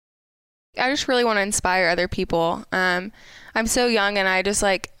I just really want to inspire other people. I'm so young, and I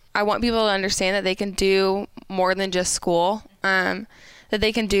want people to understand that they can do more than just school, that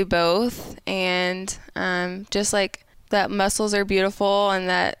they can do both, and just like that muscles are beautiful,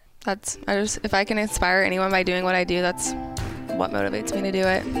 and if I can inspire anyone by doing what I do, that's what motivates me to do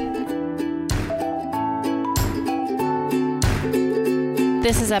it.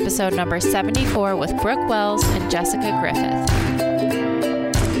 This is episode number 74 with Brooke Wells and Jessica Griffith.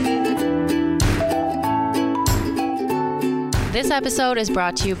 This episode is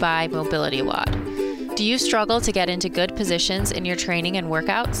brought to you by Mobility WOD. Do you struggle to get into good positions in your training and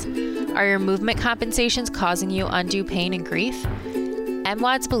workouts? Are your movement compensations causing you undue pain and grief?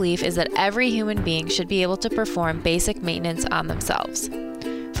 MWOD's belief is that every human being should be able to perform basic maintenance on themselves.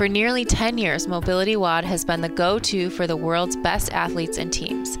 For nearly 10 years, Mobility WOD has been the go-to for the world's best athletes and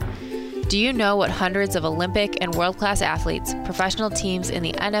teams. Do you know what hundreds of Olympic and world-class athletes, professional teams in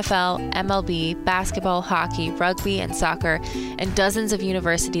the NFL, MLB, basketball, hockey, rugby, and soccer, and dozens of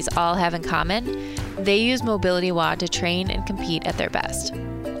universities all have in common? They use Mobility WOD to train and compete at their best.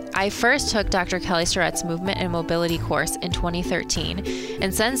 I first took Dr. Kelly Starrett's movement and mobility course in 2013,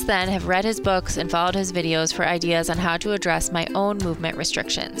 and since then have read his books and followed his videos for ideas on how to address my own movement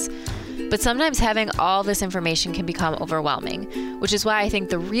restrictions. But sometimes having all this information can become overwhelming, which is why I think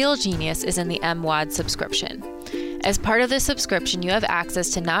the real genius is in the MWOD subscription. As part of this subscription, you have access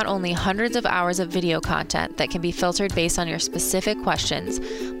to not only hundreds of hours of video content that can be filtered based on your specific questions,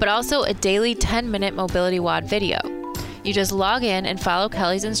 but also a daily 10-minute Mobility WOD video. You just log in and follow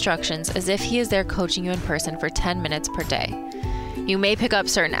Kelly's instructions as if he is there coaching you in person for 10 minutes per day. You may pick up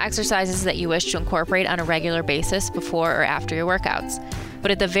certain exercises that you wish to incorporate on a regular basis before or after your workouts. But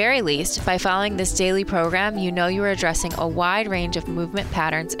at the very least, by following this daily program, you know you are addressing a wide range of movement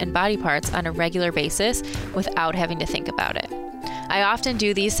patterns and body parts on a regular basis without having to think about it. I often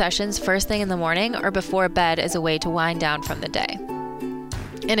do these sessions first thing in the morning or before bed as a way to wind down from the day.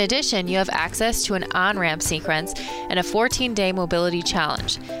 In addition, you have access to an on-ramp sequence and a 14-day mobility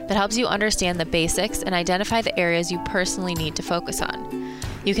challenge that helps you understand the basics and identify the areas you personally need to focus on.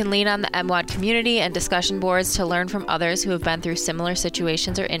 You can lean on the MWOD community and discussion boards to learn from others who have been through similar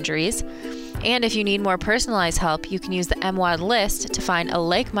situations or injuries. And if you need more personalized help, you can use the MWOD list to find a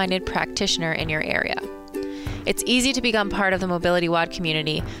like-minded practitioner in your area. It's easy to become part of the Mobility WOD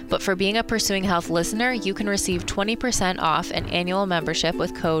community, but for being a Pursuing Health listener, you can receive 20% off an annual membership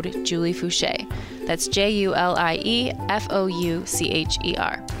with code Julie Foucher. That's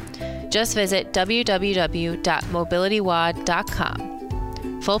Juliefoucher. Just visit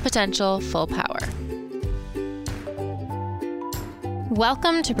www.mobilitywod.com. Full potential, full power.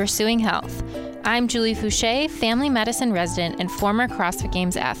 Welcome to Pursuing Health. I'm Julie Foucher, family medicine resident and former CrossFit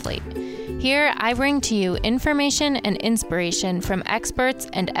Games athlete. Here, I bring to you information and inspiration from experts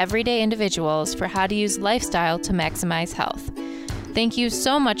and everyday individuals for how to use lifestyle to maximize health. Thank you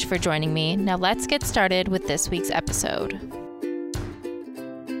so much for joining me. Now let's get started with this week's episode.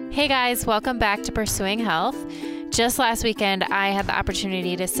 Hey guys, welcome back to Pursuing Health. Just last weekend, I had the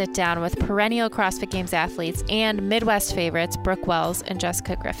opportunity to sit down with perennial CrossFit Games athletes and Midwest favorites Brooke Wells and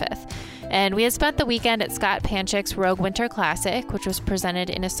Jessica Griffith. And we had spent the weekend at Scott Panchik's Rogue Winter Classic, which was presented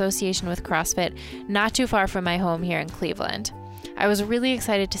in association with CrossFit not too far from my home here in Cleveland. I was really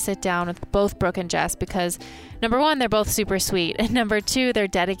excited to sit down with both Brooke and Jess because, number one, they're both super sweet, and number two, they're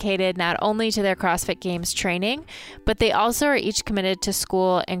dedicated not only to their CrossFit Games training, but they also are each committed to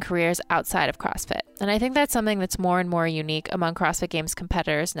school and careers outside of CrossFit. And I think that's something that's more and more unique among CrossFit Games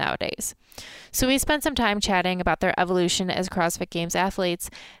competitors nowadays. So we spent some time chatting about their evolution as CrossFit Games athletes,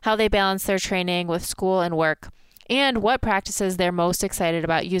 how they balance their training with school and work, and what practices they're most excited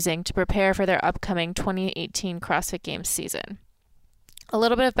about using to prepare for their upcoming 2018 CrossFit Games season. A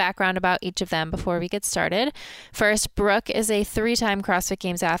little bit of background about each of them before we get started. First, Brooke is a 3-time CrossFit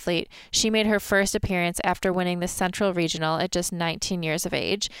Games athlete. She made her first appearance after winning the Central Regional at just 19 years of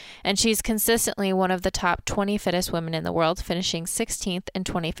age, and she's consistently one of the top 20 fittest women in the world, finishing 16th in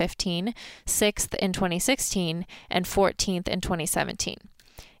 2015, 6th in 2016, and 14th in 2017.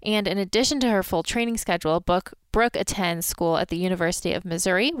 And in addition to her full training schedule, Brooke attends school at the University of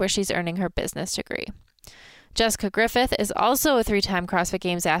Missouri, where she's earning her business degree. Jessica Griffith is also a 3-time CrossFit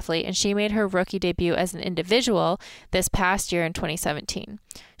Games athlete, and she made her rookie debut as an individual this past year in 2017.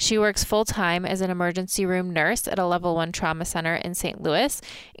 She works full-time as an emergency room nurse at a level 1 trauma center in St. Louis,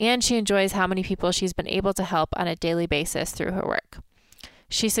 and she enjoys how many people she's been able to help on a daily basis through her work.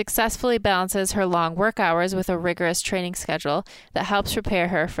 She successfully balances her long work hours with a rigorous training schedule that helps prepare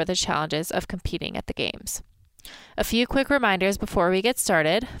her for the challenges of competing at the Games. A few quick reminders before we get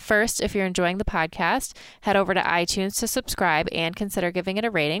started. First, if you're enjoying the podcast, head over to iTunes to subscribe and consider giving it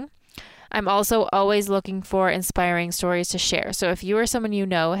a rating. I'm also always looking for inspiring stories to share. So if you or someone you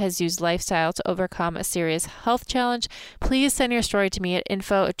know has used lifestyle to overcome a serious health challenge, please send your story to me at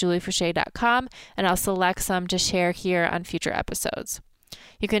info@juliefoucher.com, and I'll select some to share here on future episodes.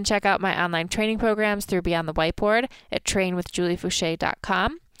 You can check out my online training programs through Beyond the Whiteboard at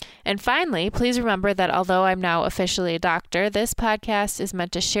trainwithjuliefoucher.com. And finally, please remember that although I'm now officially a doctor, this podcast is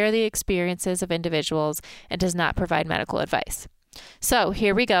meant to share the experiences of individuals and does not provide medical advice. So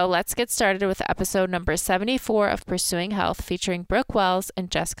here we go. Let's get started with episode number 74 of Pursuing Health, featuring Brooke Wells and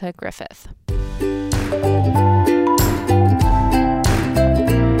Jessica Griffith.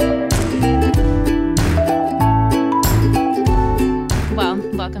 Well,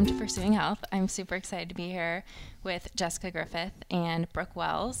 welcome to Pursuing Health. I'm super excited to be here with Jessica Griffith and Brooke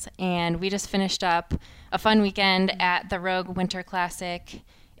Wells. And we just finished up a fun weekend at the Rogue Winter Classic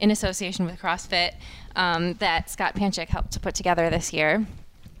in association with CrossFit that Scott Panchik helped to put together this year.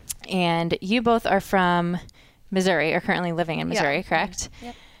 And you both are from Missouri, or currently living in Missouri, correct?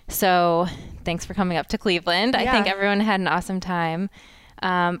 Yep. So thanks for coming up to Cleveland. Yeah. I think everyone had an awesome time.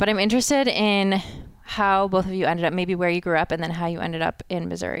 But I'm interested in how both of you ended up, maybe where you grew up, and then how you ended up in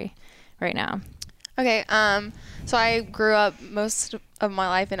Missouri right now. Okay, so I grew up most of my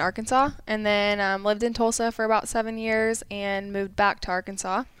life in Arkansas, and then lived in Tulsa for about 7 years and moved back to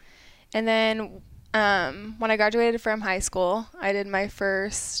Arkansas. And then when I graduated from high school, I did my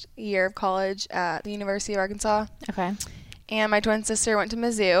first year of college at the University of Arkansas. Okay. And my twin sister went to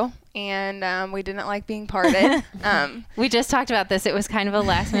Mizzou, and we didn't like being parted. We just talked about this. It was kind of a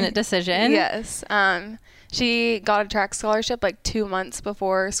last-minute decision. Yes. She got a track scholarship like 2 months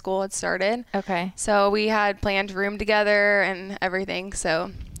before school had started. Okay. So we had planned room together and everything.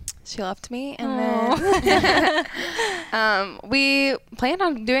 So she left me, and then we planned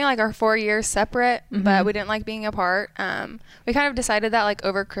on doing like our 4 years separate, but we didn't like being apart. We kind of decided that like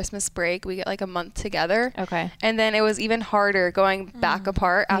over Christmas break we get like a month together. Okay. And then it was even harder going back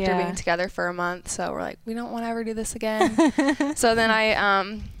apart after Yeah. being together for a month. So we're like, we don't want to ever do this again. So then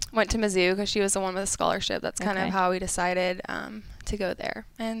I went to Mizzou because she was the one with a scholarship. That's kind of how we decided to go there.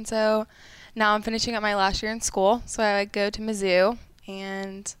 And so now I'm finishing up my last year in school. So I go to Mizzou,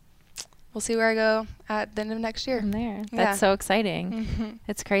 and we'll see where I go at the end of next year. From there. Yeah. That's so exciting. Mm-hmm.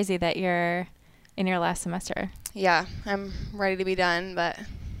 It's crazy that you're in your last semester. Yeah, I'm ready to be done, but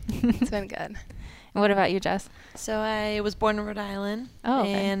it's been good. And what about you, Jess? So I was born in Rhode Island. Oh,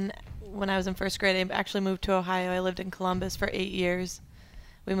 okay. And when I was in first grade, I actually moved to Ohio. I lived in Columbus for 8 years.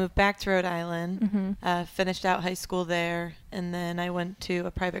 We moved back to Rhode Island, finished out high school there, and then I went to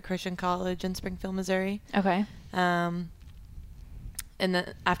a private Christian college in Springfield, Missouri. Okay. And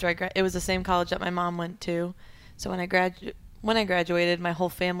then after it was the same college that my mom went to. So when I graduated, my whole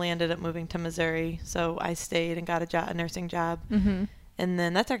family ended up moving to Missouri. So I stayed and got a nursing job. Mm-hmm. And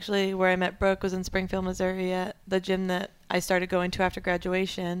then that's actually where I met Brooke, was in Springfield, Missouri, at the gym that I started going to after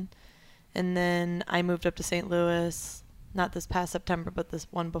graduation. And then I moved up to St. Louis, not this past September, but this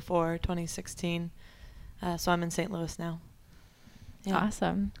one before, 2016. So I'm in St. Louis now. Yeah.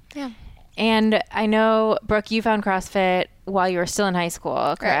 Awesome. Yeah. And I know, Brooke, you found CrossFit while you were still in high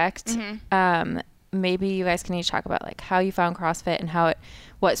school, correct? Mm-hmm. Maybe you guys can each talk about like how you found CrossFit and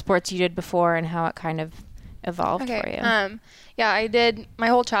what sports you did before and how it kind of evolved for you. Yeah, I did my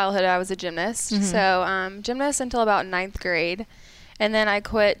whole childhood. I was a gymnast. So gymnast until about 9th grade. And then I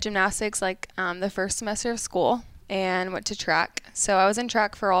quit gymnastics like the first semester of school and went to track. So I was in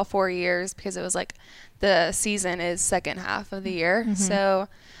track for all 4 years because it was like the season is second half of the year. So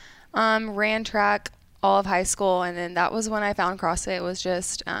ran track all of high school, and then that was when I found CrossFit. It was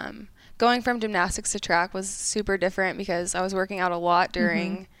just going from gymnastics to track was super different because I was working out a lot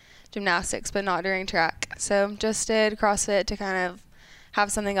during gymnastics, but not during track. So just did CrossFit to kind of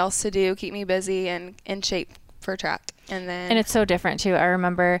have something else to do, keep me busy and in shape for track. And it's so different too. I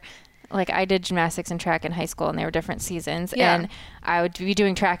remember like I did gymnastics and track in high school, and they were different seasons. Yeah. And I would be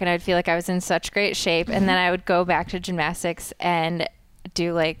doing track and I'd feel like I was in such great shape. And then I would go back to gymnastics and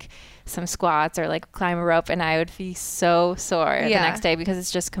do like some squats or like climb a rope, and I would be so sore the next day because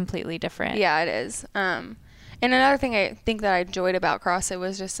it's just completely different. Yeah, it is. And another thing I think that I enjoyed about CrossFit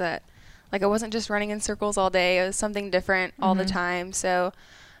was just that like I wasn't just running in circles all day. It was something different all the time. So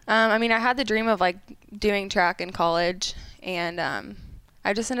I mean, I had the dream of like doing track in college, and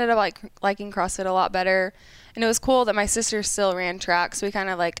I just ended up like liking CrossFit a lot better. And it was cool that my sister still ran track, so we kind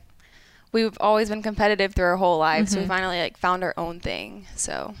of like we've always been competitive through our whole lives. So we finally like found our own thing.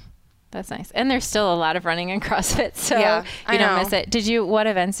 So that's nice. And there's still a lot of running in CrossFit, so yeah, you don't miss it. What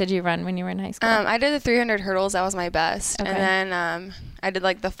events did you run when you were in high school? I did the 300 hurdles. That was my best. Okay. And then I did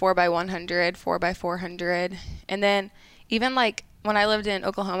like the 4x100, 4x400. And then even like when I lived in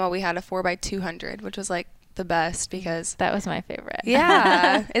Oklahoma, we had a 4x200, which was like the best because That was my favorite.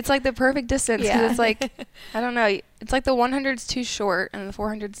 yeah, it's like the perfect distance. 'Cause Yeah. it's like, I don't know, it's like the 100's too short and the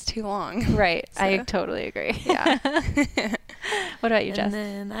 400's too long. Right. So, I totally agree. yeah. What about you, And Jess?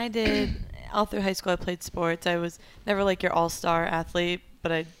 then I did, all through high school, I played sports. I was never like your all-star athlete,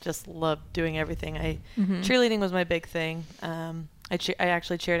 but I just loved doing everything. Mhm. Cheerleading was my big thing. I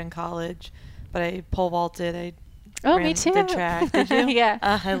actually cheered in college, but I pole vaulted. I Oh, me too. did track. Did you? Yeah.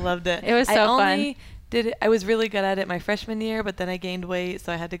 I loved it. It was I so only fun. did it. I was really good at it my freshman year, but then I gained weight,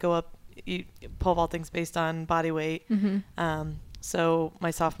 so I had to go up. Pole vaulting's based on body weight. Mhm. So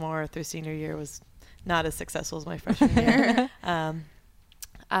my sophomore through senior year was not as successful as my freshman year.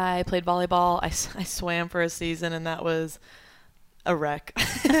 I played volleyball. I swam for a season, and that was a wreck.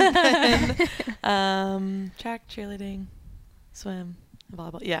 Then, track, cheerleading, swim,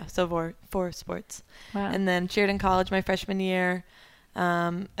 volleyball. Yeah, so four sports. Wow. And then cheered in college my freshman year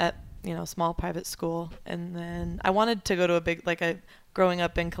at small private school. And then I wanted to go to a big, growing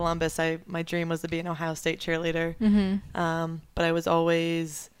up in Columbus, my dream was to be an Ohio State cheerleader. Mhm. But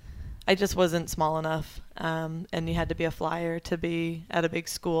I just wasn't small enough. And you had to be a flyer to be at a big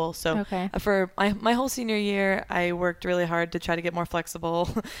school. So Okay. for my whole senior year, I worked really hard to try to get more flexible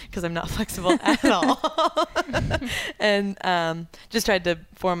because I'm not flexible at all. And just tried to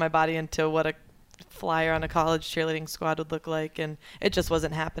form my body into what a flyer on a college cheerleading squad would look like, and it just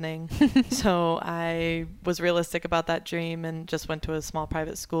wasn't happening. So I was realistic about that dream and just went to a small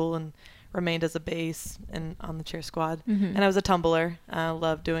private school and remained as a base and on the cheer squad. Mhm. And I was a tumbler.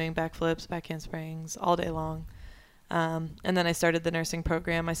 Loved doing backflips, back handsprings all day long. And then I started the nursing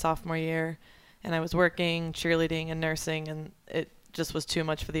program my sophomore year, and I was working, cheerleading, and nursing, and it just was too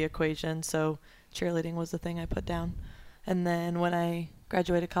much for the equation. So cheerleading was the thing I put down. And then when I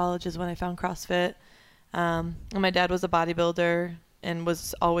graduated college is when I found CrossFit. And my dad was a bodybuilder and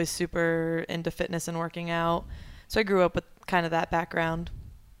was always super into fitness and working out. So I grew up with kind of that background.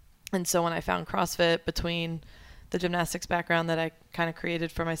 And so when I found CrossFit, between the gymnastics background that I kind of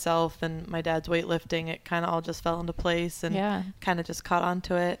created for myself and my dad's weightlifting, it kind of all just fell into place and Yeah. kind of just caught on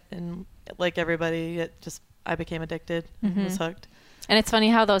to it. And like everybody, I became addicted and was hooked. And it's funny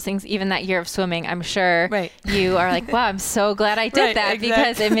how those things, even that year of swimming, I'm sure Right. you are like, wow, I'm so glad I did Right, that exactly.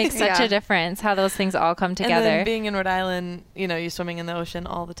 because it makes such Yeah. a difference how those things all come And together. then being in Rhode Island, you're swimming in the ocean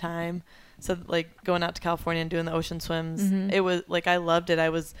all the time. So like going out to California and doing the ocean swims, Mhm. it was like, I loved it.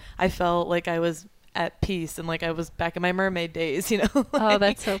 I felt like I was at peace and like I was back in my mermaid days, Oh,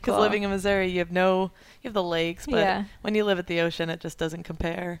 that's so Because cool. living in Missouri, you have the lakes, but Yeah. when you live at the ocean, it just doesn't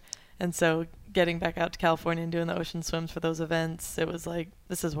compare. And so getting back out to California and doing the ocean swims for those events, it was like,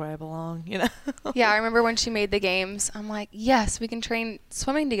 this is where I belong, Yeah, I remember when she made the games, I'm like, yes, we can train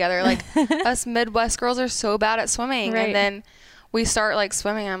swimming together. Like, us Midwest girls are so bad at swimming. Right. And then we start, like,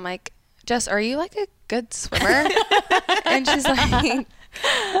 swimming. I'm like, Jess, are you, like, a good swimmer? And she's like,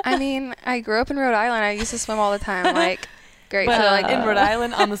 I mean, I grew up in Rhode Island. I used to swim all the time. Like, great. But So, like, in Rhode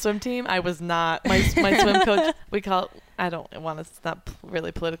Island on the swim team, I was not. My swim coach, we call it, I don't want to, it's not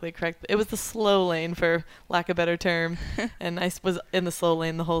really politically correct, but it was the slow lane, for lack of a better term. And I was in the slow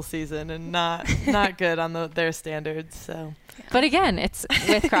lane the whole season and not good on their standards. So But again, it's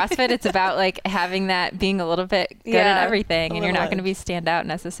with CrossFit, it's about like having that, being a little bit good at Yeah, everything, a and you're not little going to be stand out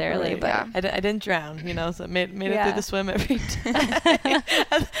necessarily. Right. But Yeah. I didn't drown, so it made it Yeah. through the swim every day.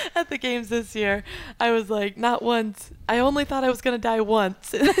 At the games this year, I was like, not once. I only thought I was going to die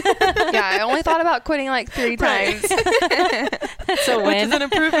once. yeah, I only thought about quitting, like, 3 Right. times. that's a Which is win. an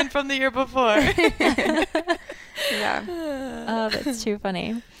improvement from the year before. Yeah. Oh, that's too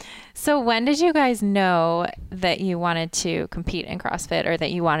funny. So when did you guys know that you wanted to compete in CrossFit, or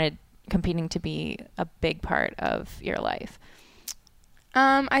that you wanted competing to be a big part of your life?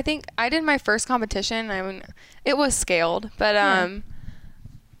 I think I did my first competition. I mean, it was scaled, but I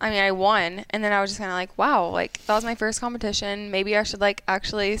mean, I won, and then I was just kind of like, wow, like, that was my first competition. Maybe I should, like,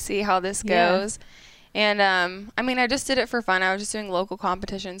 actually see how this Yeah. goes. And I mean, I just did it for fun. I was just doing local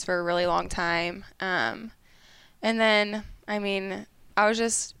competitions for a really long time. And then, I mean, I was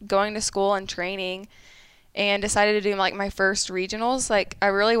just going to school and training, and decided to do, like, my first regionals. Like, I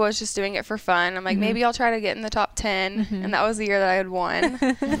really was just doing it for fun. I'm like, maybe I'll try to get in the top 10. And that was the year that I had won.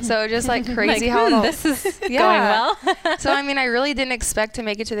 So just, like, crazy how it all, this is going Yeah. well. so, I mean, I really didn't expect to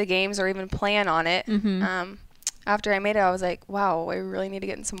make it to the games or even plan on it. After I made it, I was like, wow, I really need to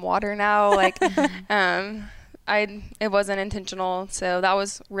get in some water now. Like, it wasn't intentional. So that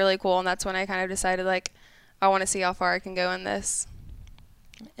was really cool. And that's when I kind of decided, like, I want to see how far I can go in this.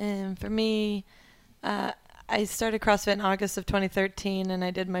 And for me, I started CrossFit in August of 2013, and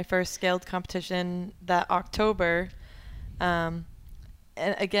I did my first scaled competition that October.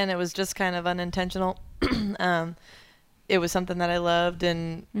 and again, it was just kind of unintentional. It was something that I loved,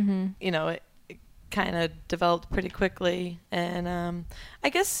 and you know, it kind of developed pretty quickly. And I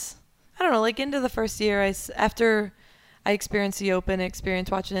guess, I don't know, like into the first year, after I experienced the Open,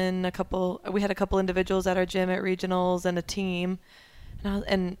 watching we had a couple individuals at our gym at regionals and a team.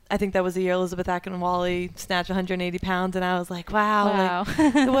 And I think that was the year Elizabeth Akinwale snatched 180 pounds, and I was like, wow.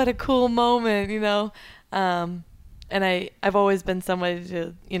 Like, what a cool moment, you know. And I've always been somebody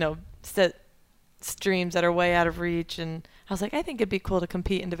to, you know, set streams that are way out of reach, and I was like, I think it'd be cool to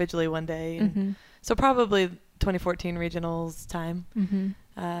compete individually one day. And so probably 2014 regionals time.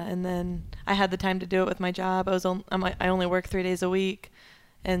 And then I had the time to do it with my job. I only work 3 days a week,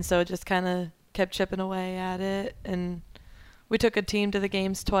 and so just kind of kept chipping away at it. And we took a team to the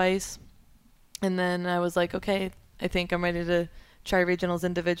games twice, and then I was like, okay, I think I'm ready to try regionals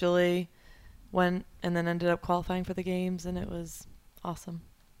individually. And then ended up qualifying for the games, and it was awesome.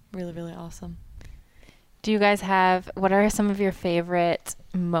 Really, really awesome. Do you guys what are some of your favorite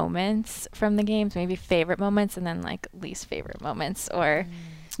moments from the games? Maybe favorite moments, and then like least favorite moments, or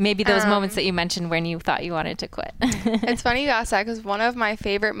maybe those moments that you mentioned when you thought you wanted to quit. It's funny you asked that, because one of my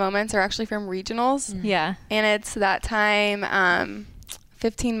favorite moments are actually from regionals. Yeah. And it's that time,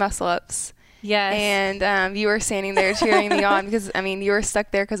 15 muscle ups. Yes. And you were standing there cheering me on because, I mean, you were stuck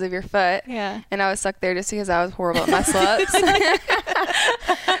there because of your foot. Yeah. And I was stuck there just because I was horrible at muscle ups.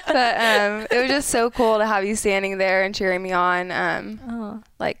 But it was just so cool to have you standing there and cheering me on,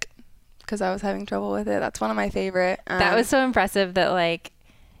 like, because I was having trouble with it. That's one of my favorite. That was so impressive that, like,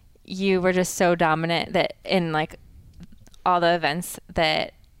 you were just so dominant that in, like, all the events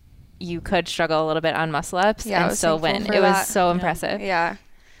that you could struggle a little bit on muscle ups and still win. It was so impressive. Yeah.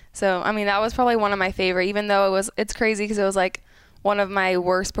 So, I mean, that was probably one of my favorite, even though it's crazy because it was like one of my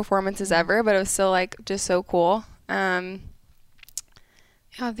worst performances ever, but it was still like just so cool. Yeah,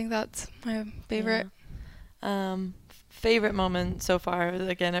 I think that's my favorite. Yeah. Favorite moment so far,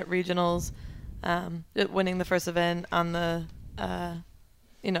 again, at regionals, winning the first event on the,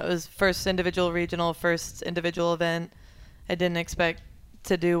 it was first individual regional, first individual event. I didn't expect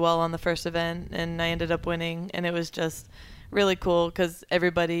to do well on the first event, and I ended up winning, and it was just really cool because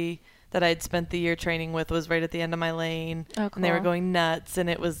everybody that I'd spent the year training with was right at the end of my lane. Oh, cool. And they were going nuts, and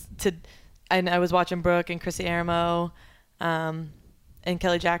it was I was watching Brooke and Chrissy Aramo, and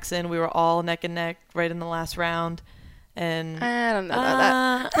Kelly Jackson. We were all neck and neck right in the last round, and I don't know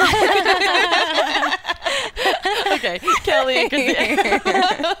about that. Okay, Kelly and Chrissy.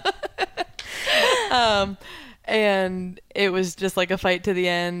 And it was just like a fight to the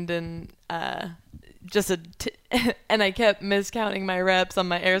end, and and I kept miscounting my reps on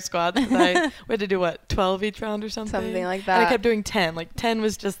my air squats. We had to do 12 each round or something. Something like that. And I kept doing 10. Like 10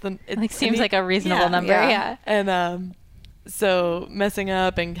 was just seems like a reasonable number. Yeah. And so messing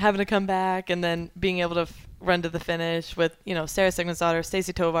up and having to come back, and then being able to run to the finish with Sarah Sigmundsdottir,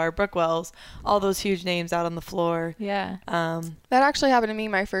 Stacy Tovar, Brooke Wells, all those huge names out on the floor. Yeah. That actually happened to me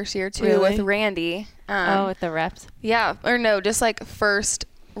my first year too. Really? With Randy. With the reps. Yeah, or no, just like first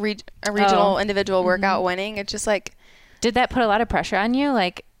a regional individual workout winning. It's just like, did that put a lot of pressure on you,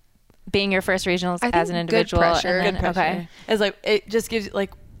 like being your first regionals as an individual? Good pressure. And then, good pressure. Okay. It's like, it just gives you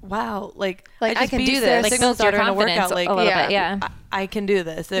like, wow, like I can do Sarah this. Like builds your Sigmundsdottir in a confidence workout, like, a little bit. Yeah. I can do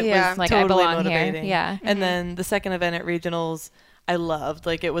this. It Yeah. was Like, totally I belong motivating. here. Yeah. And then the second event at regionals, I loved.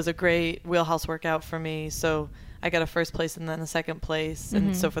 Like, it was a great wheelhouse workout for me. So I got a first place and then a second place.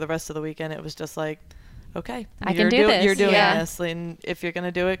 And so for the rest of the weekend, it was just like, okay, I can do this. You're doing Yeah. this. And if you're going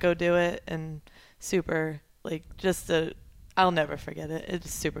to do it, go do it. And super, like, I'll never forget it.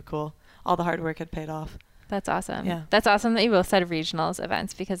 It's super cool. All the hard work had paid off. That's awesome. Yeah. That's awesome that you both said regionals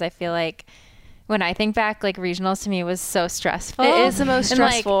events, because I feel like when I think back, like regionals to me was so stressful. it is the most And,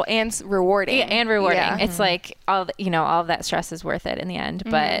 like, stressful and rewarding. Yeah, and rewarding. Yeah. It's like all of that stress is worth it in the end.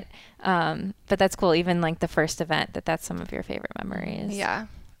 But that's cool. Even like the first event, that's some of your favorite memories. Yeah.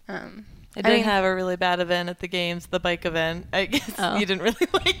 I did have a really bad event at the games, the bike event. I guess you didn't really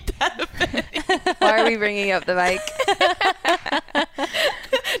like that event. Why are we bringing up the bike?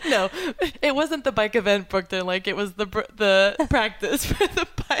 No, it wasn't the bike event, Brookton. Like, it was the practice for the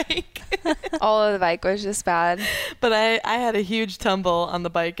bike. All of the bike was just bad. But I had a huge tumble on the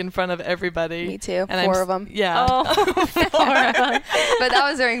bike in front of everybody. Me too. And 4 of them. Yeah. Oh, 4 of them. But that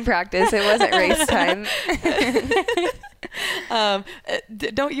was during practice. It wasn't race time.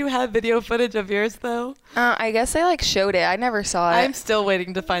 Don't you have video footage of yours, though? I guess they showed it. I never saw it. I'm still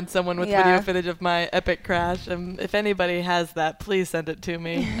waiting to find someone with video footage of my epic crash. If anybody has that, please send it to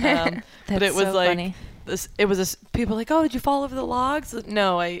me. But it was so like funny. this. It was people like, oh, did you fall over the logs?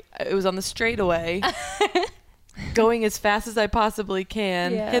 No, it was on the straightaway. going as fast as I possibly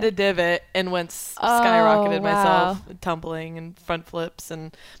can, Yeah. hit a divot, and went skyrocketed wow. myself, tumbling and front flips,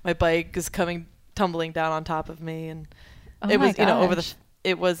 and my bike is tumbling down on top of me, and Oh it my was, over gosh.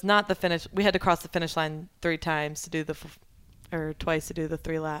 it was not the finish. We had to cross the finish line 3 times to do or twice to do the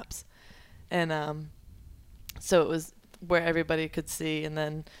 3 laps, and so it was where everybody could see, and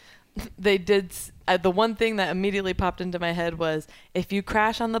then they did. The one thing that immediately popped into my head was, if you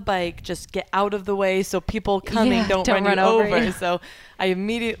crash on the bike, just get out of the way so people coming Yeah, don't don't run you run over over. you. So I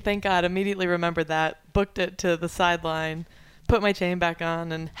thank God, immediately remembered that, booked it to the sideline, put my chain back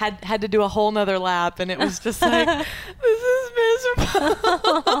on, and had to do a whole nother lap, and it was just like, this is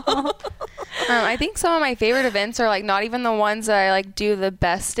miserable. I think some of my favorite events are like not even the ones that I like do the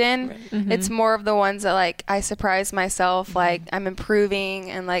best in. Right. Mhm. It's more of the ones that like I surprise myself, like I'm improving,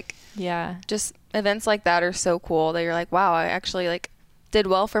 and like Yeah. just events like that are so cool that you're like, wow, I actually like did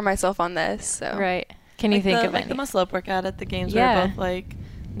well for myself on this. So Right. Can you Like think of like any? the muscle up workout at the games? We Yeah. were both like,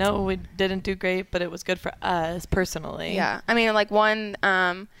 no, we didn't do great, but it was good for us personally. yeah, I mean like one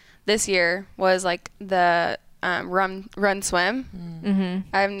this year was like the run swim. Mm-hmm.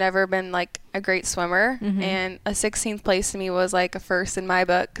 I've never been like a great swimmer, Mhm. and a 16th place to me was like a first in my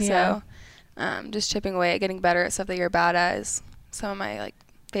book. Yeah. So just chipping away at getting better at stuff that you're bad at is some of my like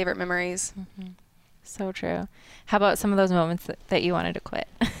favorite memories. Mhm. So true. How about some of those moments that you wanted to quit?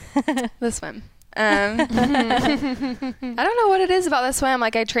 The swim. I don't know what it is about the swim.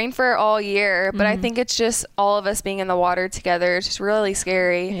 Like I trained for it all year, but I Mhm. think it's just all of us being in the water together. It's just really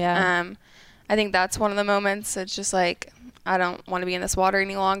scary. Yeah. I think that's one of the moments. It's just like, I don't want to be in this water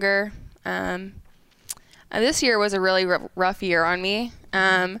any longer. And this year was a really rough year on me.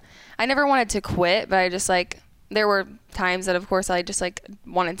 I never wanted to quit, but I just like, there were times that of course I just like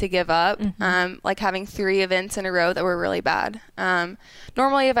wanted to give up. Mhm. Like having 3 events in a row that were really bad.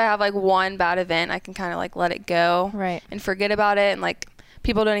 Normally if I have like one bad event, I can kind of like let it go Right. and forget about it. And like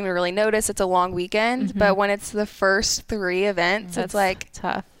people don't even really notice it's a long weekend, Mhm. but when it's the first 3 events, That's it's like,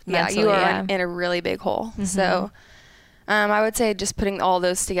 tough. yeah, you mentally, are in a really big hole. Mhm. So I would say just putting all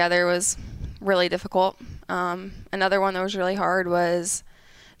those together was really difficult. Another one that was really hard was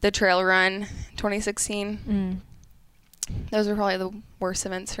the trail run 2016. Mm. Those were probably the worst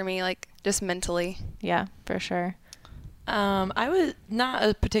events for me, like just mentally. Yeah, for sure. I was not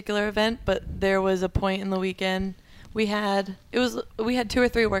a particular event, but there was a point in the weekend we had 2 or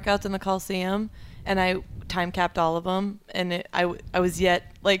 3 workouts in the Coliseum, and I time capped all of them, and I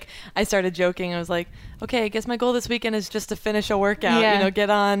started joking. I was like, okay, I guess my goal this weekend is just to finish a workout, Yeah. get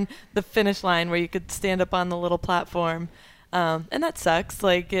on the finish line where you could stand up on the little platform, and that sucks.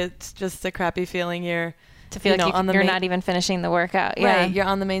 Like, it's just a crappy feeling. To feel like on the you're main- not even finishing the workout. Yeah. Right, you're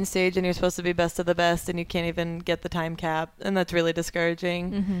on the main stage and you're supposed to be best of the best, and you can't even get the time cap, and that's really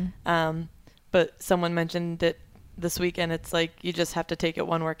discouraging. Mm-hmm. But someone mentioned it this weekend. It's like you just have to take it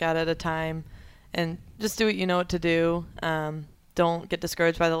one workout at a time, and just do what you know what to do. Don't get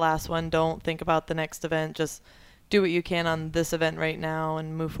discouraged by the last one. Don't think about the next event. Just do what you can on this event right now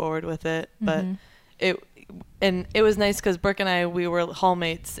and move forward with it. Mhm. But it was nice because Brooke and I, we were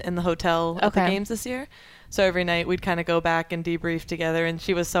hallmates in the hotel at the Okay. games this year. So every night we'd kind of go back and debrief together, and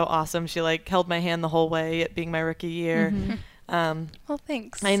she was so awesome. She like held my hand the whole way, it being my rookie year. Mhm. Well,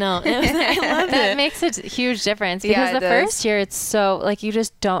 thanks. I know. I loved That it. makes a huge difference Yeah, because it the does. first year it's so like you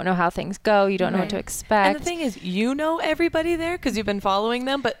just don't know how things go. You don't know what to Right. expect. And the thing is, everybody there because you've been following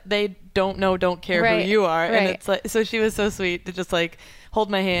them, but they don't care Right, who you are. right. And it's like, so she was so sweet to just like hold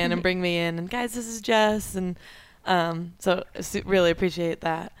my hand and bring me in. And guys, this is Jess. And so really appreciate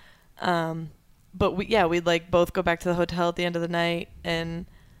that. But we'd like both go back to the hotel at the end of the night, and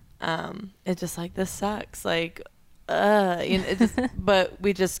it's just like, this sucks. Like, but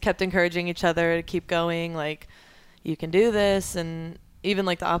we just kept encouraging each other to keep going. Like, you can do this. And even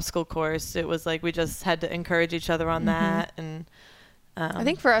like the obstacle course, it was like we just had to encourage each other on that. And I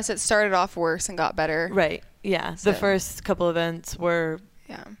think for us, it started off worse and got better. right, yeah, So- the first couple events were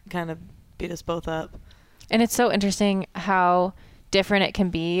Yeah. kind of beat us both up. And it's so interesting how different it can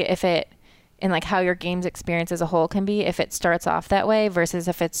be and like how your games experience as a whole can be if it starts off that way versus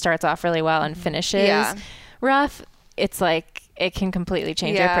if it starts off really well and finishes Yeah. rough. It's like it can completely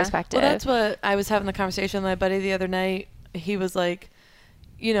change your Yeah. perspective. Well, that's what I was having the conversation with my buddy the other night. He was like,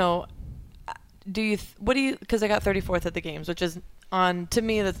 because I got 34th at the games, which is to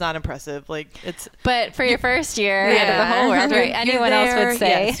me, that's not impressive. Like, it's, But for your first year Yeah. out of the whole world, right? You're Anyone else there, would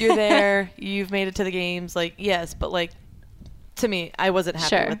say. yes, you're there, you've made it to the games, like, yes, but like, to me, I wasn't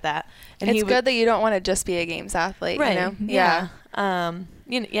happy Sure. with that. And It's good that you don't want to just be a games athlete, right, you know? yeah.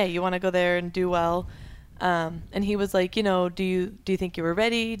 You want to go there and do well. And he was like, do you think you were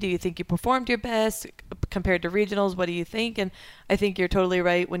ready? Do you think you performed your best compared to regionals? What do you think? And I think you're totally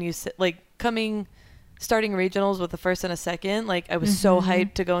right when you starting regionals with a first and a second. Like, I was so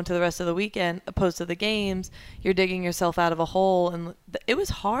hyped to go into the rest of the weekend opposed to the games. You're digging yourself out of a hole, and it was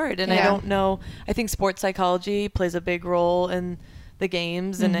hard. And I don't know. I think sports psychology plays a big role in the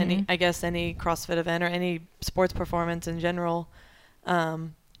games and any CrossFit event or any sports performance in general.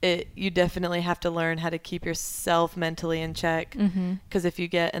 You definitely have to learn how to keep yourself mentally in check, because if you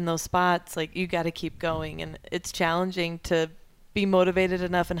get in those spots, like, you got to keep going, and it's challenging to be motivated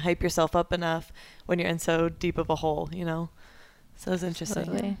enough and hype yourself up enough when you're in so deep of a hole, So it's interesting.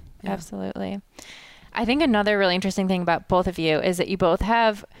 Absolutely. Yeah. Absolutely. I think another really interesting thing about both of you is that you both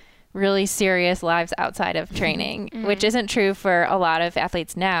have really serious lives outside of training, which isn't true for a lot of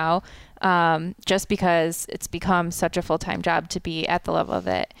athletes now, just because it's become such a full-time job to be at the level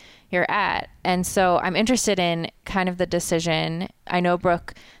that you're at. And so I'm interested in kind of the decision. I know,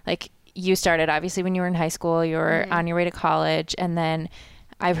 Brooke, like, you started obviously when you were in high school, you were on your way to college. And then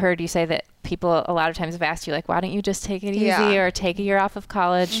I've heard you say that people a lot of times have asked you, like, why don't you just take it easy or take a year off of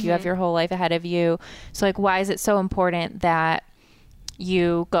college? You have your whole life ahead of you. So, like, why is it so important that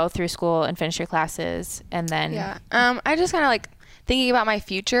you go through school and finish your classes and then? Yeah. I just kind of like thinking about my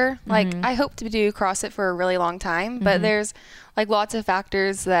future. Like, I hope to do CrossFit for a really long time, but there's like lots of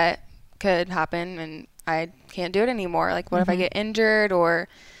factors that could happen and I can't do it anymore. Like, what if I get injured or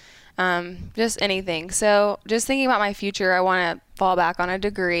just anything. So just thinking about my future, I want to fall back on a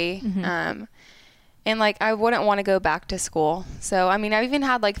degree. And like, I wouldn't want to go back to school. So, I mean, I've even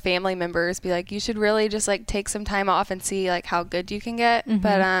had like family members be like, you should really just like take some time off and see like how good you can get.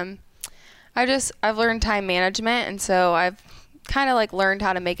 But, I've learned time management. And so I've kind of like learned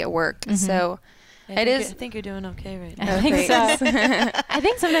how to make it work. So I think you're doing okay right now. I think so. I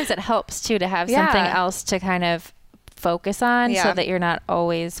think sometimes it helps too to have something else to kind of focus on so that you're not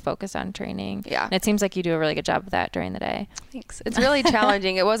always focused on training. Yeah. And it seems like you do a really good job of that during the day. Thanks. It's really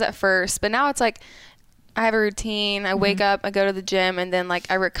challenging. It was at first, but now it's like I have a routine. I wake up, I go to the gym, and then like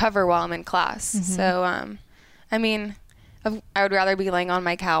I recover while I'm in class. So, I mean, I would rather be laying on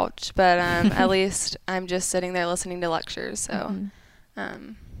my couch, but at least I'm just sitting there listening to lectures. So,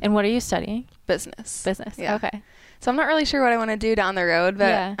 and what are you studying? Business. Yeah. Okay. So I'm not really sure what I want to do down the road,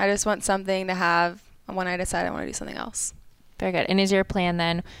 but I just want something to have when I decide I want to do something else. Very good. And is your plan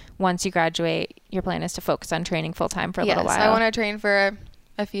then, once you graduate, your plan is to focus on training full-time for a little while? Yes, I want to train for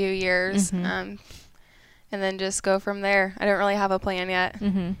a few years and then just go from there. I don't really have a plan yet.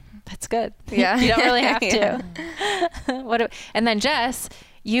 That's good. Yeah. You don't really have to. And then Jess,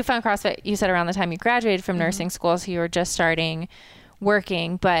 you found CrossFit, you said around the time you graduated from nursing school, so you were just starting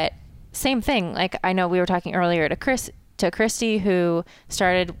working, but same thing. Like, I know we were talking earlier to Christy, who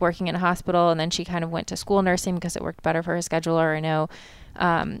started working in a hospital and then she kind of went to school nursing because it worked better for her schedule. Or I know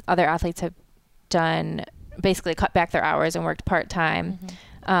other athletes have basically cut back their hours and worked part-time.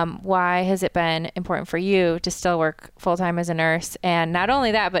 Why has it been important for you to still work full-time as a nurse? And not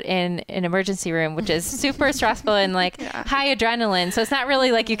only that, but in an emergency room, which is super stressful and like high adrenaline. So it's not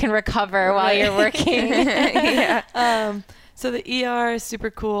really like you can recover while you're working. So the ER is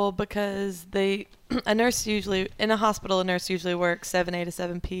super cool because in a hospital, a nurse usually works 7A to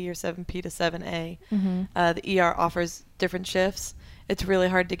 7P or 7P to 7A. The ER offers different shifts. It's really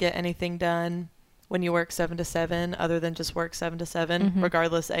hard to get anything done when you work 7 to 7 other than just work 7 to 7,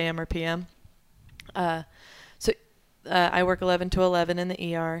 regardless AM or PM. So I work 11 to 11 in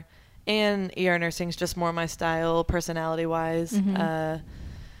the ER, and ER nursing is just more my style, personality-wise.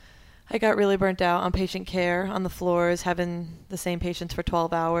 I got really burnt out on patient care on the floors, having the same patients for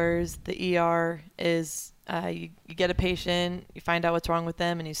 12 hours. The ER is you get a patient, you find out what's wrong with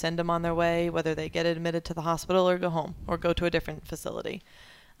them, and you send them on their way, whether they get admitted to the hospital or go home or go to a different facility.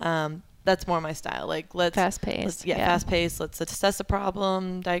 That's more my style. Like, fast-paced. Fast-paced. Let's assess the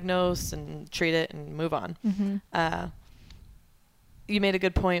problem, diagnose, and treat it, and move on. You made a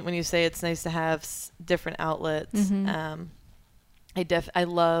good point when you say it's nice to have different outlets. I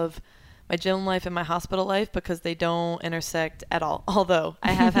love my gym life and my hospital life because they don't intersect at all. Although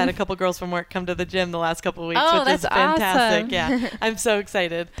I have had a couple girls from work come to the gym the last couple of weeks, which is fantastic. Awesome. Yeah, I'm so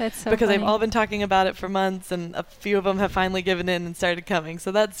excited. That's so because funny. they've all been talking about it for months, and a few of them have finally given in and started coming.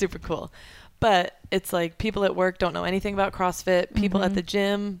 So that's super cool. But it's like people at work don't know anything about CrossFit. People at the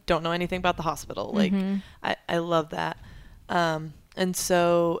gym don't know anything about the hospital. Like, I love that. And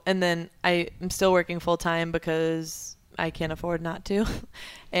then I am still working full time because I can't afford not to.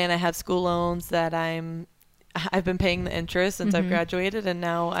 And I have school loans that I've been paying the interest since I've graduated, and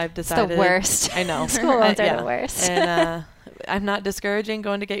now I've decided. It's the worst. I know. School loans are the worst. And I'm not discouraging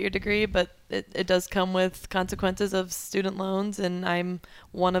going to get your degree, but it does come with consequences of student loans, and I'm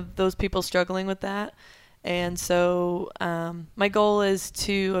one of those people struggling with that. And so my goal is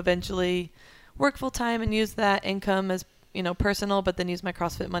to eventually work full time and use that income as, you know, personal, but then use my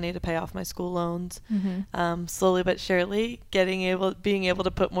CrossFit money to pay off my school loans. Slowly but surely being able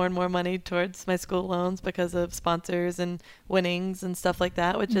to put more and more money towards my school loans because of sponsors and winnings and stuff like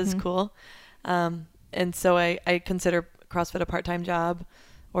that, which is cool. And so I consider CrossFit a part-time job,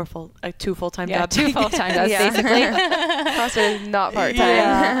 or two full-time jobs. 2 full-time jobs, basically. CrossFit is not part-time.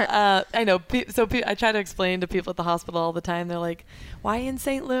 Yeah, I know. So I try to explain to people at the hospital all the time. They're like, why in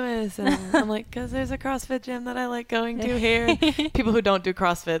St. Louis? And I'm like, because there's a CrossFit gym that I like going to here. People who don't do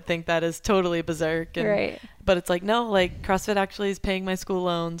CrossFit think that is totally berserk. And, Right. But it's like, no, like CrossFit actually is paying my school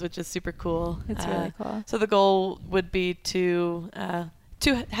loans, which is super cool. It's really cool. So the goal would be to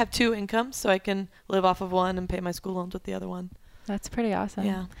have 2 incomes, so I can live off of one and pay my school loans with the other one. That's pretty awesome.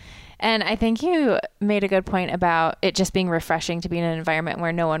 Yeah. And I think you made a good point about it just being refreshing to be in an environment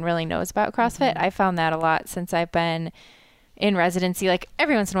where no one really knows about CrossFit. I found that a lot since I've been in residency. Like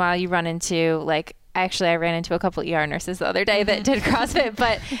every once in a while you run into like, I ran into a couple ER nurses the other day that did CrossFit,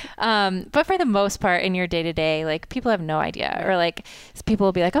 but for the most part in your day to day, like people have no idea, or like people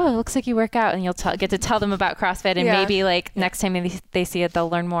will be like, oh, it looks like you work out, and you'll get to tell them about CrossFit, and maybe like next time they see it, they'll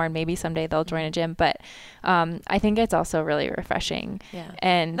learn more, and maybe someday they'll join a gym. But I think it's also really refreshing. Yeah.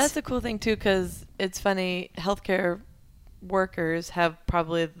 And that's a cool thing too, because it's funny, healthcare workers have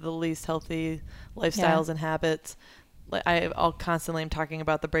probably the least healthy lifestyles and habits. I'll constantly am talking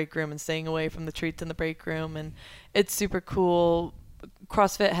about the break room and staying away from the treats in the break room, and it's super cool.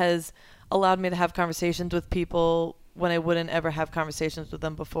 CrossFit has allowed me to have conversations with people when I wouldn't ever have conversations with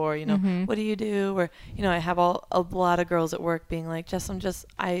them before. You know, what do you do? Or, you know, I have a lot of girls at work being like, Jess,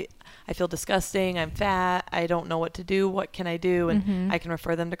 I feel disgusting. I'm fat. I don't know what to do. What can I do? And I can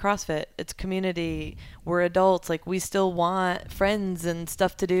refer them to CrossFit. It's community. We're adults. Like, we still want friends and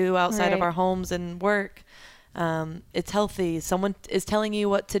stuff to do outside of our homes and work. It's healthy. Someone is telling you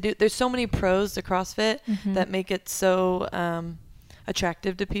what to do. There's so many pros to CrossFit that make it so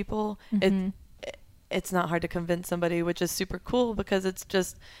attractive to people. It's not hard to convince somebody, which is super cool, because it's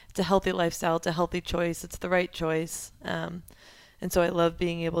a healthy lifestyle. It's a healthy choice. It's the right choice. And so I love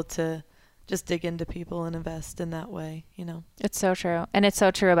being able to just dig into people and invest in that way, you know. It's so true. And it's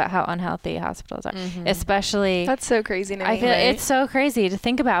so true about how unhealthy hospitals are, especially. That's so crazy to me. I feel it's so crazy to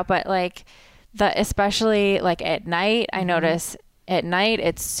think about, but like, especially like at night, I notice at night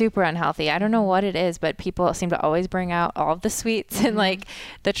it's super unhealthy. I don't know what it is, but people seem to always bring out all of the sweets and like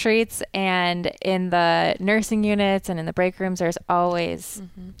the treats, and in the nursing units and in the break rooms there's always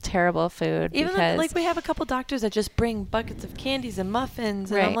terrible food. Even like we have a couple doctors that just bring buckets of candies and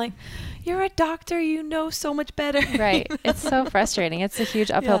muffins, and I'm like, you're a doctor, you know so much better. Right. It's so frustrating. It's a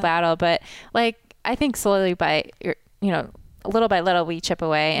huge uphill battle, but like I think slowly little by little we chip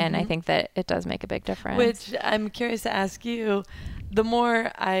away, and I think that it does make a big difference. Which I'm curious to ask you, the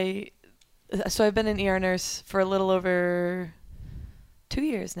more so I've been an ER nurse for a little over 2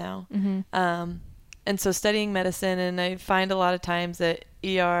 years now. And so studying medicine, and I find a lot of times that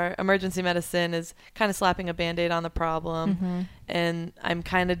emergency medicine is kind of slapping a Band-Aid on the problem. And I'm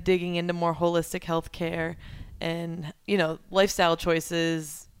kind of digging into more holistic health care, and, you know, lifestyle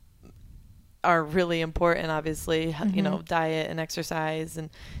choices are really important, obviously. You know, diet and exercise, and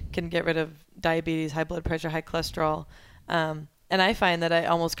can get rid of diabetes, high blood pressure, high cholesterol. And I find that I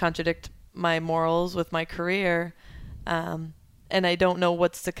almost contradict my morals with my career. And I don't know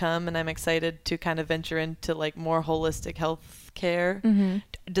what's to come, and I'm excited to kind of venture into like more holistic health care.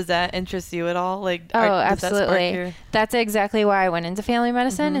 Does that interest you at all? Like, absolutely. That's exactly why I went into family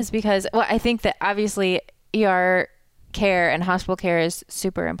medicine, is because, well, I think that obviously ER care and hospital care is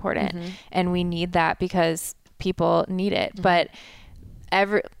super important, and we need that because people need it. But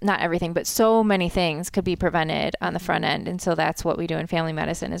not everything, but so many things could be prevented on the front end. And so that's what we do in family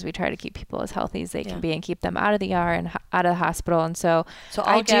medicine, is we try to keep people as healthy as they can be and keep them out of the ER and out of the hospital. And so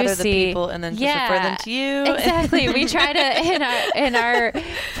I'll gather the people and then just refer them to you. Exactly. We try to, in our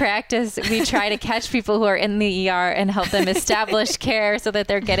practice, we try to catch people who are in the ER and help them establish care so that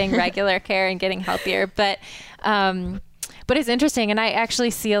they're getting regular care and getting healthier. But it's interesting. And I actually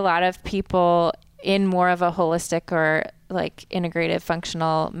see a lot of people in more of a holistic or like integrative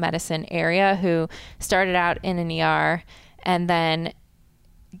functional medicine area who started out in an ER and then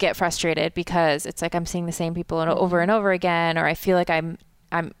get frustrated because it's like I'm seeing the same people over and over again, or I feel like I'm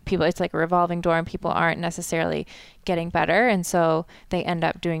people, it's like a revolving door and people aren't necessarily getting better, and so they end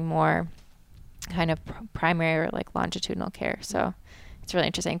up doing more kind of primary or like longitudinal care. So It's really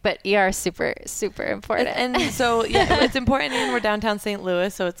interesting. But ER is super, super important. And so, yeah, it's important. And we're downtown St.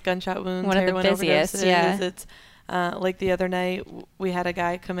 Louis, so it's gunshot wounds, one of the heroin busiest. overdoses. Yeah. It's like the other night, we had a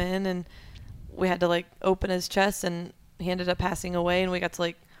guy come in and we had to like open his chest, and he ended up passing away, and we got to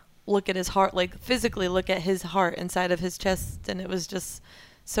like look at his heart, like physically look at his heart inside of his chest, and it was just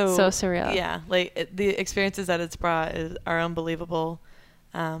so surreal. Yeah, like the experiences that it's brought are unbelievable.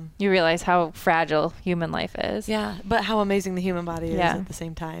 You realize how fragile human life is. Yeah, but how amazing the human body is at the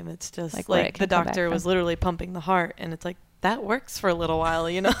same time. It's just like the doctor was literally pumping the heart, and it's like that works for a little while,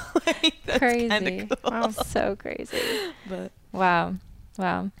 you know. Like, that's crazy. Cool. Wow, so crazy. But wow.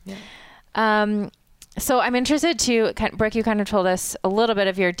 yeah. So I'm interested to, Brooke, you kind of told us a little bit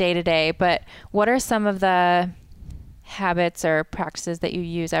of your day-to-day, but what are some of the habits or practices that you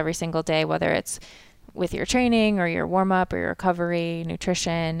use every single day, whether it's with your training or your warm-up or your recovery,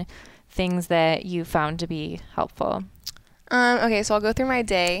 nutrition, things that you found to be helpful? Okay, so I'll go through my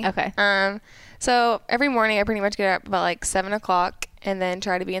day. Okay. So every morning I pretty much get up about like 7 o'clock and then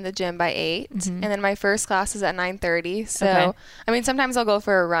try to be in the gym by 8. Mm-hmm. And then my first class is at 9:30. So, Okay. I mean, sometimes I'll go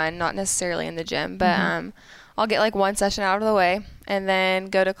for a run, not necessarily in the gym, but I'll get like one session out of the way and then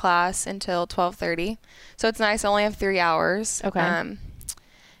go to class until 12:30. So it's nice. I only have 3 hours. Okay.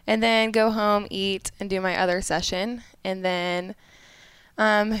 And then go home, eat, and do my other session. And then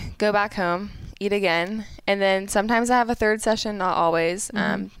go back home, eat again. And then sometimes I have a third session, not always.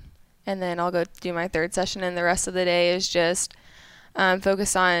 And then I'll go do my third session. And the rest of the day is just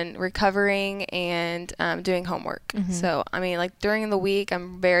focus on recovering and doing homework. So, I mean, like during the week,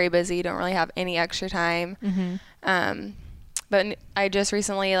 I'm very busy. Don't really have any extra time. But I just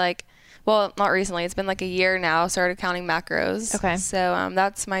recently, well, not recently. It's been like a year now. Started counting macros. Okay. So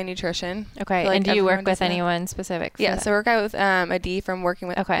that's my nutrition. Okay. Like and do you work everyone does with that. anyone specific? For Yeah. that? So I work out with a D from Working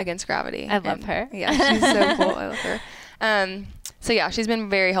with Okay. Against Gravity. I love her. Yeah, she's so cool. I love her. So yeah, she's been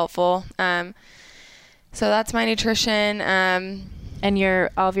very helpful. So that's my nutrition. And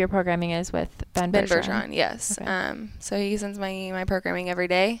all of your programming is with Ben Bergeron, yes. Okay. So he sends my programming every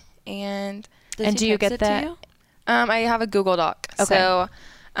day, and do you get that? I have a Google Doc. Okay. So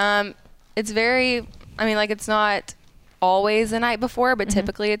it's very, I mean, like it's not always the night before, but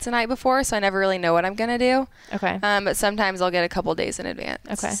typically it's the night before, so I never really know what I'm gonna do. Okay. But sometimes I'll get a couple days in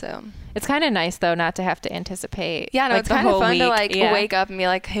advance. Okay. So it's kind of nice though not to have to anticipate. yeah, no, like, it's the kind of whole fun week. to like Yeah. wake up and be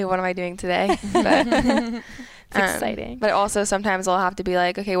like, hey, what am I doing today? But It's exciting. But also sometimes I'll have to be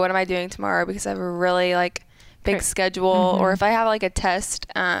like, okay, what am I doing tomorrow? Because I have a really like big schedule, or if I have like a test,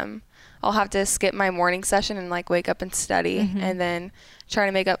 I'll have to skip my morning session and like wake up and study and then try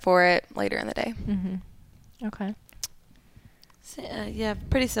to make up for it later in the day. Okay. So, yeah,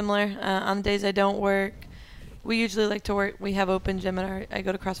 pretty similar. On the days I don't work, we usually like to work. We have open gym I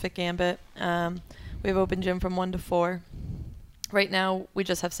go to CrossFit Gambit. We have open gym from 1 to 4. Right now, we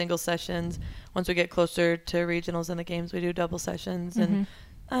just have single sessions. Once we get closer to regionals and the games, we do double sessions and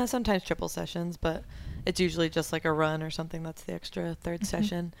sometimes triple sessions, but it's usually just like a run or something. That's the extra third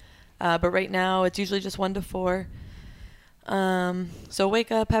session. But right now, it's usually just 1 to 4. So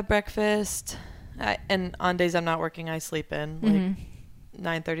wake up, have breakfast, and on days I'm not working, I sleep in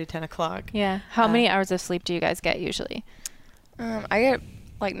like 9:30, 10 o'clock. Yeah. How many hours of sleep do you guys get usually? I get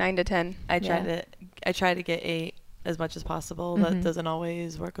like 9 to 10. I try to get 8 as much as possible. That doesn't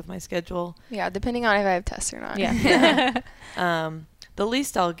always work with my schedule. Yeah, depending on if I have tests or not. Yeah. The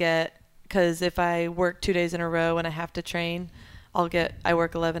least I'll get, because if I work 2 days in a row and I have to train, I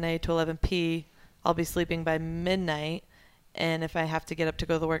work 11 A to 11 P. I'll be sleeping by midnight, and if I have to get up to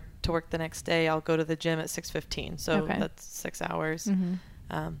go to work the next day, I'll go to the gym at 6:15. So that's 6 hours.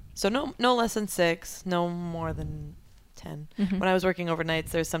 So no less than 6, no more than 10. When I was working overnights,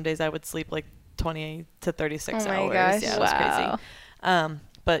 there's some days I would sleep like 28 to 36 hours. Oh my gosh. Yeah, it was crazy.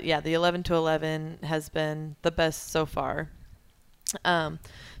 But yeah, the 11 to 11 has been the best so far.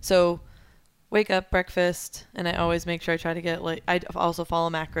 So wake up, breakfast, and I always make sure I try to get I also follow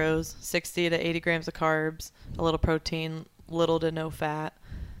macros, 60 to 80 grams of carbs, a little protein, little to no fat.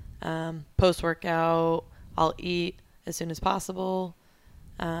 Post-workout, I'll eat as soon as possible.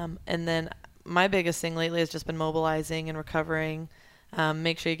 And then my biggest thing lately has just been mobilizing and recovering.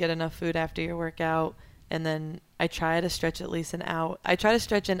 Make sure you get enough food after your workout. And then I try to stretch at least an hour. I try to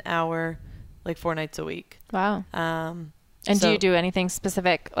stretch an hour like 4 nights a week. Wow. And do you do anything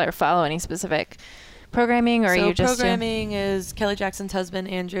specific or follow any specific programming, or you just programming is Kelly Jackson's husband,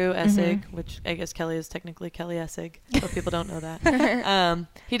 Andrew Essig, which I guess Kelly is technically Kelly Essig, but people don't know that.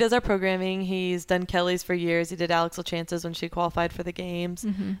 He does our programming. He's done Kelly's for years. He did Alex LaChance's when she qualified for the games.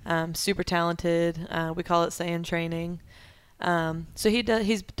 Super talented. We call it Saiyan training. So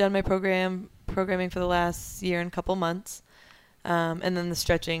he's done my programming for the last year and couple months. And then the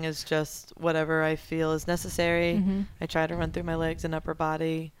stretching is just whatever I feel is necessary. Mm-hmm. I try to run through my legs and upper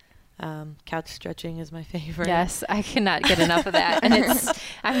body. Couch stretching is my favorite. Yes, I cannot get enough of that. And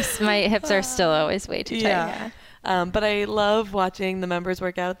my hips are still always way too tight. Yeah. But I love watching the members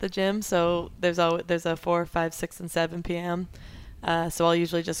work out at the gym. So there's a 4, 5, 6, and 7 p.m. So I'll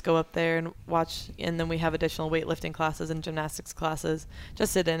usually just go up there and watch, and then we have additional weightlifting classes and gymnastics classes.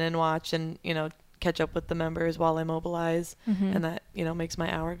 Just sit in and watch and, catch up with the members while I mobilize. Mm-hmm. And that, makes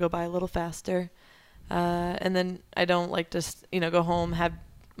my hour go by a little faster. And then I don't like to, go home, have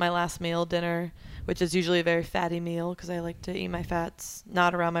my last meal, dinner, which is usually a very fatty meal because I like to eat my fats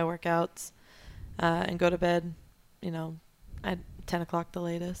not around my workouts, and go to bed, at 10 o'clock the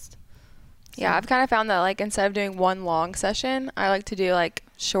latest. So. Yeah, I've kind of found that, like, instead of doing one long session, I like to do, like,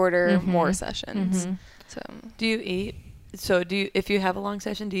 shorter, Mm-hmm. more sessions. Mm-hmm. So Do you eat? So if you have a long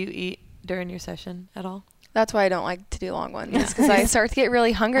session, do you eat during your session at all? that's why I don't like to do long ones, because I start to get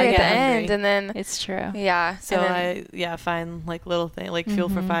really hungry I at get the hungry. end, and then It's true. yeah. So and then, I find like little things like Fuel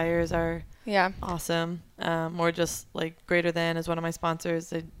for Mhm. Fires are yeah. awesome. Or just like Greater Than is one of my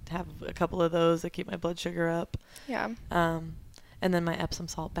sponsors. I have a couple of those that keep my blood sugar up. Yeah. And then my Epsom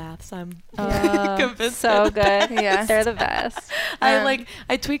salt baths. I'm Oh, convinced so they're the good. Yeah. They're the best.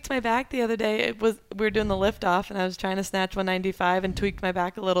 I tweaked my back the other day. We were doing the lift off and I was trying to snatch 195 and tweaked my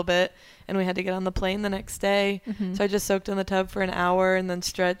back a little bit, and we had to get on the plane the next day. Mhm. So I just soaked in the tub for an hour and then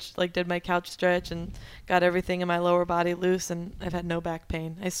stretched, did my couch stretch and got everything in my lower body loose, and I've had no back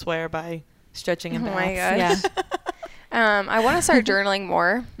pain. I swear by stretching and Oh baths. my gosh. Yeah. I want to start journaling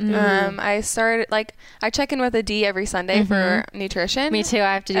more. Mm. I started, I check in with a D every Sunday for nutrition. Me too.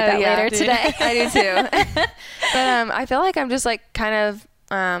 I have to do Oh, that yeah. later Do today. I do too. But I feel like I'm just kind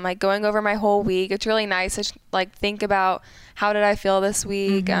of going over my whole week. It's really nice to think about how did I feel this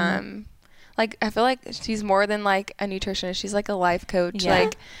week. Mhm. I feel like she's more than a nutritionist. She's like a life coach. Yeah,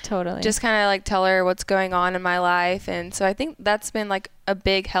 totally. Just kind of tell her what's going on in my life. And so I think that's been a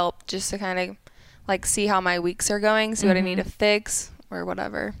big help, just to kind of see how my weeks are going, see what I need to fix or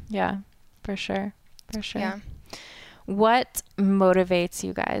whatever. Yeah, for sure. For sure. Yeah. What motivates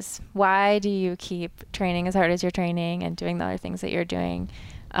you guys? Why do you keep training as hard as you're training and doing the other things that you're doing?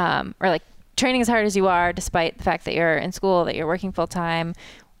 Or training as hard as you are, despite the fact that you're in school, that you're working full time.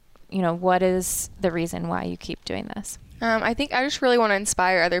 What is the reason why you keep doing this? I think I just really want to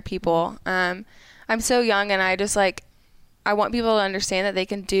inspire other people. I'm so young, and I just I want people to understand that they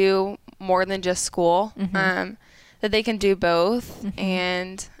can do more than just school, Mhm. that they can do both, Mhm.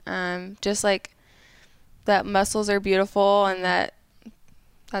 and just that muscles are beautiful, and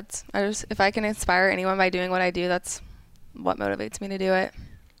if I can inspire anyone by doing what I do, that's what motivates me to do it.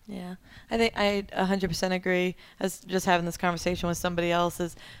 Yeah, I think I 100% agree. I was just having this conversation with somebody else.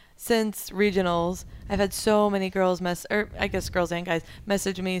 Since regionals, I've had so many girls girls and guys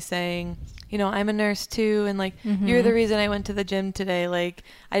message me saying, I'm a nurse too, and you're the reason I went to the gym today.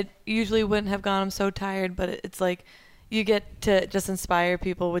 I usually wouldn't have gone. I'm so tired, but it's you get to just inspire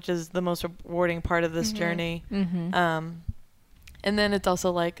people, which is the most rewarding part of this journey. Mm-hmm. And then it's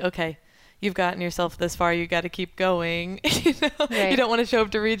also okay, you've gotten yourself this far, you got to keep going. Right. You don't want to show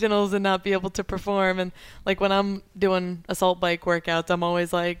up to regionals and not be able to perform. And when I'm doing assault bike workouts, I'm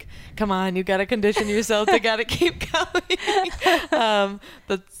always come on, you got to condition yourself to got to keep going.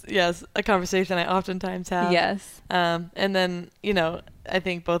 That's a conversation I oftentimes have. Yes. And then I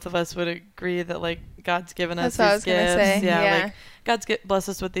think both of us would agree that God's given us That's these what I was gifts. gonna say. Yeah. God's blessed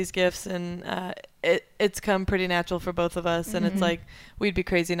us with these gifts, and it's come pretty natural for both of us. And Mhm. it's we'd be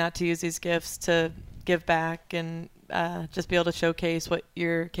crazy not to use these gifts to give back and just be able to showcase what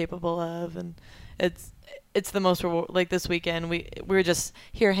you're capable of. And it's the most reward. This weekend, we were just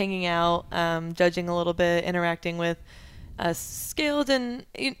here hanging out, judging a little bit, interacting with skilled, and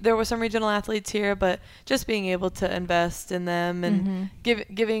there were some regional athletes here, but just being able to invest in them and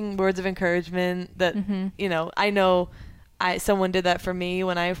giving words of encouragement that I know someone did that for me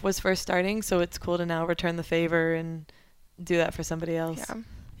when I was first starting, so it's cool to now return the favor and do that for somebody else.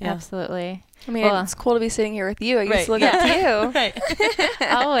 Yeah. Absolutely. I mean, Well, it's cool to be sitting here with you. I used Right. to look up to you.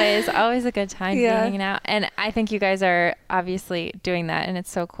 Right. always a good time to be Yeah. hanging out. And I think you guys are obviously doing that, and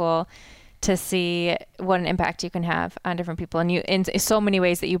it's so cool to see what an impact you can have on different people, and you in so many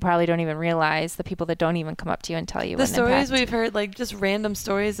ways that you probably don't even realize, the people that don't even come up to you and tell you The what an stories impact. we've heard, just random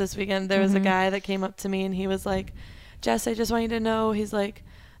stories this weekend. There was a guy that came up to me and he was like, Jess, I just want you to know, he's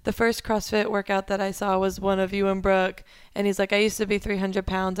the first CrossFit workout that I saw was one of you and Brooke, and he's like, I used to be 300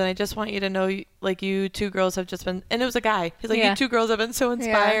 pounds, and I just want you to know, like, you two girls have just been, and it was a guy. He's like, Yeah. you two girls have been so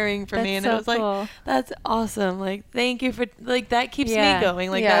inspiring for me, and That's it was so like, cool. that's awesome. Like, thank you for, like, that keeps Yeah. me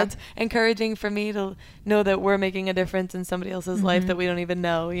going. Like, Yeah. that's encouraging for me to know that we're making a difference in somebody else's life that we don't even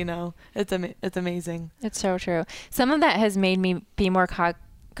know, you know. It's amazing. It's so true. Some of that has made me be more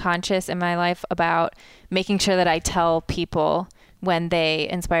conscious in my life about making sure that I tell people when they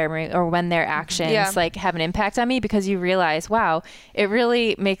inspire me or when their actions like have an impact on me, because you realize, wow, it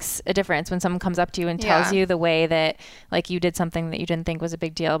really makes a difference when someone comes up to you and tells you the way that like you did something that you didn't think was a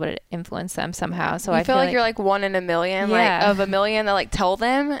big deal, but it influenced them somehow. So I feel like you're like one in a million, like of a million that like tell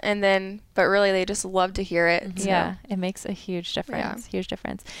them, and then but really they just love to hear it. So. Yeah, it makes a huge difference. Huge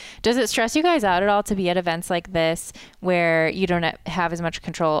difference. Does it stress you guys out at all to be at events like this where you don't have as much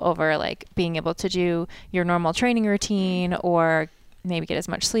control over like being able to do your normal training routine or maybe get as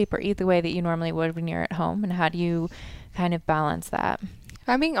much sleep or eat the way that you normally would when you're at home? And how do you kind of balance that? If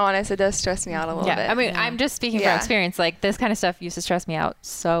I'm being honest, it does stress me out a little bit. I mean, I'm just speaking from experience. Like this kind of stuff used to stress me out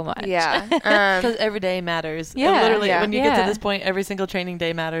so much. Yeah. Because every day matters. Yeah. And literally, when you get to this point, every single training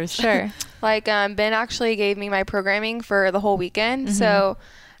day matters. Sure. Like Ben actually gave me my programming for the whole weekend. So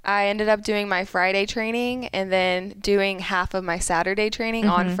I ended up doing my Friday training and then doing half of my Saturday training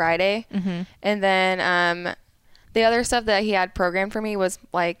on Friday. And then the other stuff that he had programmed for me was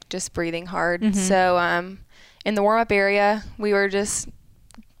like just breathing hard. So in the warm-up area, we were just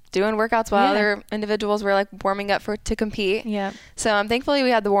doing workouts while other individuals were like warming up to compete. Yeah. So thankfully we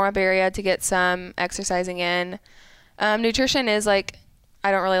had the warm-up area to get some exercising in. Nutrition is like,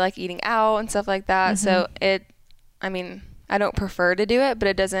 I don't really like eating out and stuff like that. So I don't prefer to do it, but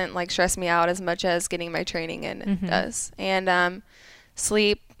it doesn't like stress me out as much as getting my training in does. And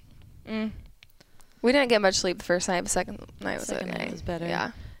sleep, we didn't get much sleep the first night. The second night was okay. Night was better.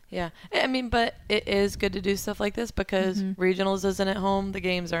 Yeah. Yeah. I mean, but it is good to do stuff like this because regionals isn't at home, the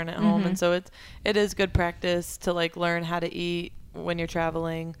games aren't at home, and so it is good practice to like learn how to eat when you're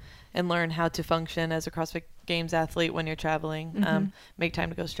traveling and learn how to function as a CrossFit Games athlete when you're traveling. Make time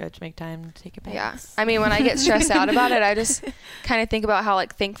to go stretch, make time to take your baths. Yeah. I mean, when I get stressed out about it, I just kind of think about how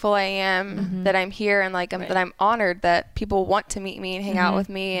like thankful I am that I'm here and like that I'm honored that people want to meet me and hang out with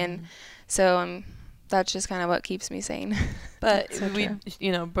me, and so that's just kind of what keeps me sane. But so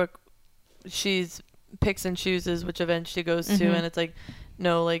you know, Brooke, she's picks and chooses which events she goes to, and it's like,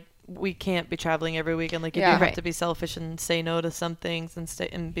 no, like we can't be traveling every week, and like you do have to be selfish and say no to some things and stay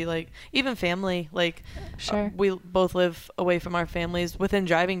and be like, even family, like we both live away from our families within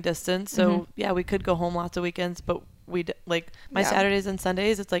driving distance, so yeah, we could go home lots of weekends, but we like my Saturdays and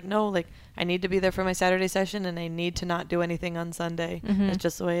Sundays, it's like, no, like I need to be there for my Saturday session and I need to not do anything on Sunday. It's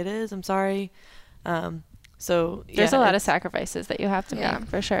just the way it is. I'm sorry. So there's a lot of sacrifices that you have to make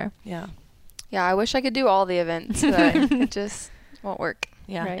for sure. Yeah, I wish I could do all the events, but it just won't work.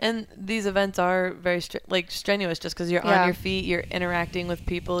 Yeah, and these events are very strenuous just because you're on your feet, you're interacting with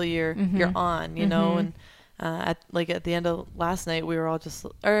people, you're on, you know, and at the end of last night, we were all just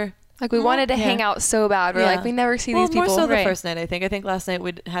like we wanted to hang out so bad. We're like, we never see these people. More so the first night, I think last night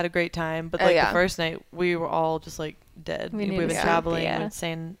we had a great time, but like the first night we were all just like dead. We've been traveling, we've been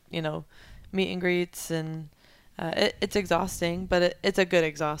saying, you know, meet and greets, and it's exhausting, but it's a good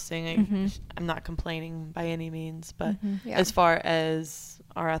exhausting. I'm not complaining by any means, but as far as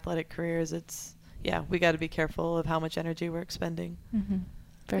our athletic careers, we got to be careful of how much energy we're expending.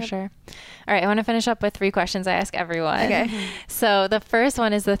 For sure. All right, I want to finish up with 3 questions I ask everyone. Okay. So the first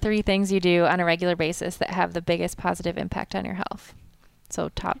one is the 3 things you do on a regular basis that have the biggest positive impact on your health. So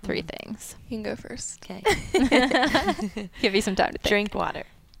top 3 things. You can go first. Okay. Give you some time to think. Drink water.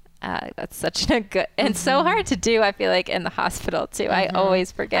 That's such a good, and so hard to do, I feel like, in the hospital too. I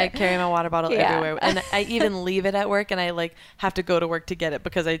always forget. I carry my water bottle everywhere, and I even leave it at work, and I like have to go to work to get it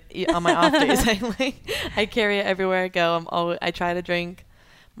because on my off days I carry it everywhere I go. I try to drink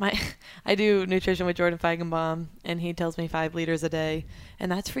I do nutrition with Jordan Feigenbaum, and he tells me 5 liters a day,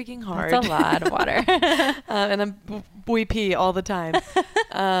 and that's freaking hard. That's a lot of water. And we pee all the time.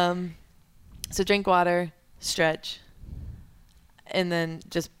 So drink water, stretch, and then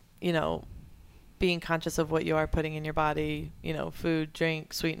just, you know, being conscious of what you are putting in your body, you know, food,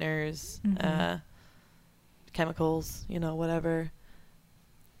 drink, sweeteners, chemicals, you know, whatever.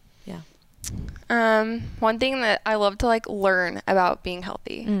 Yeah. One thing that I love to like learn about being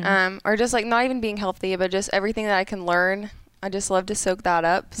healthy, or just like not even being healthy, but just everything that I can learn. I just love to soak that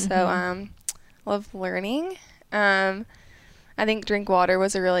up. So, love learning. I think drink water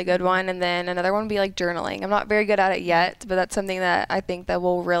was a really good one. And then another one would be like journaling. I'm not very good at it yet, but that's something that I think that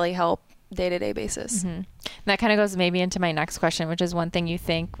will really help day-to-day basis. Mm-hmm. That kind of goes maybe into my next question, which is one thing you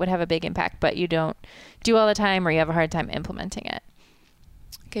think would have a big impact, but you don't do all the time, or you have a hard time implementing it.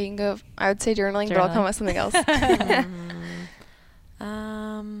 Okay, you can go. I would say journaling, but I'll come with something else.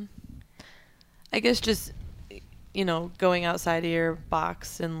 I guess just, going outside of your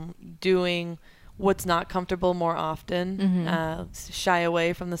box and doing what's not comfortable more often. Shy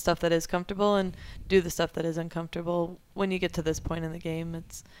away from the stuff that is comfortable and do the stuff that is uncomfortable. When you get to this point in the game,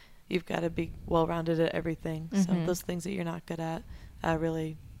 you've got to be well-rounded at everything. So those things that you're not good at,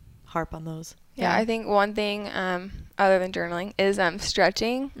 really harp on those. Yeah, I think one thing other than journaling is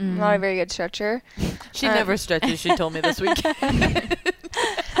stretching. I'm not a very good stretcher. She never stretches, she told me this weekend.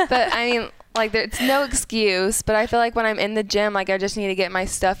 But I mean, like, it's no excuse, but I feel like when I'm in the gym, like, I just need to get my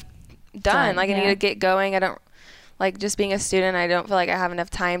stuff done. Like, I need to get going. I don't, like, just being a student, I don't feel like I have enough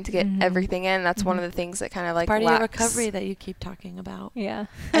time to get everything in. That's one of the things that kind of, like, part lacks. of your recovery that you keep talking about. Yeah.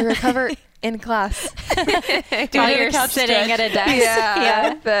 I recover in class. While you're sitting at a desk.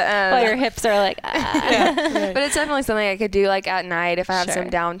 Yeah. But, while your hips are like, But it's definitely something I could do, like, at night if I have some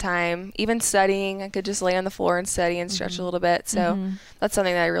downtime. Even studying, I could just lay on the floor and study and stretch a little bit. So that's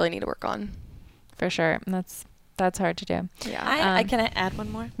something that I really need to work on. For sure. That's hard to do. Yeah. Can I add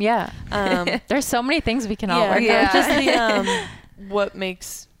one more? Yeah. There's so many things we can all work on. Just the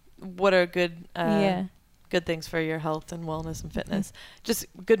what are good good things for your health and wellness and fitness. Just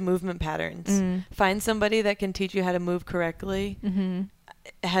good movement patterns. Find somebody that can teach you how to move correctly.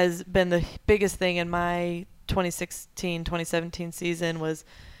 Has been the biggest thing in my 2016-2017 season. Was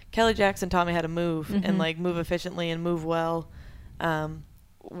Kelly Jackson taught me how to move and like move efficiently and move well,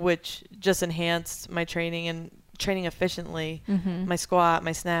 which just enhanced my training and training efficiently. My squat,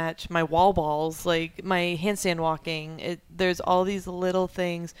 my snatch, my wall balls, like my handstand walking. There's all these little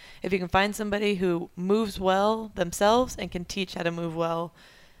things. If you can find somebody who moves well themselves and can teach how to move well,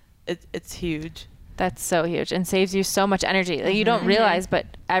 it's huge. That's so huge and saves you so much energy. Like, you don't realize, but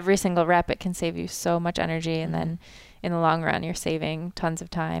every single rep, it can save you so much energy. And then in the long run, you're saving tons of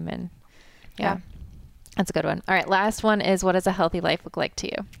time. And that's a good one. All right. Last one is, what does a healthy life look like to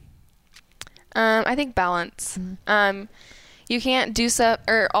you? I think balance. You can't do so,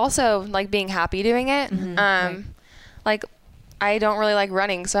 or also like being happy doing it. Like, I don't really like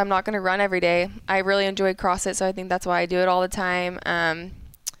running, so I'm not going to run every day. I really enjoy CrossFit, so I think that's why I do it all the time.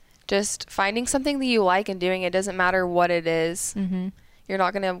 Just finding something that you like and doing it. Doesn't matter what it is. You're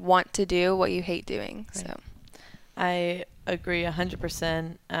not going to want to do what you hate doing. Right. So I agree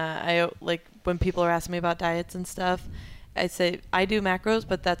 100%. I like when people are asking me about diets and stuff, I say I do macros,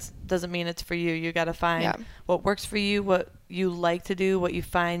 but that doesn't mean it's for you. You got to find what works for you, what you like to do, what you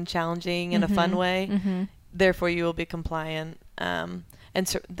find challenging in a fun way. Therefore, you will be compliant. And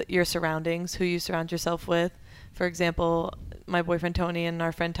your surroundings, who you surround yourself with. For example, my boyfriend Tony and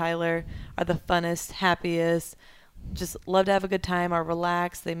our friend Tyler are the funnest, happiest, just love to have a good time, are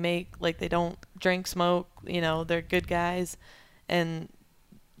relaxed. They don't drink, smoke, they're good guys. And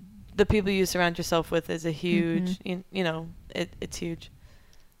the people you surround yourself with is a huge, it's huge.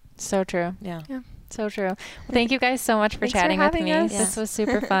 So true. Yeah. So true. Well, thank you guys so much for chatting with me. Us. This was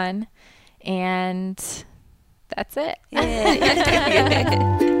super fun. And that's it.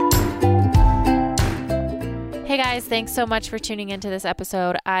 Hey guys, thanks so much for tuning into this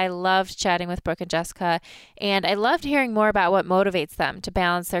episode. I loved chatting with Brooke and Jessica, and I loved hearing more about what motivates them to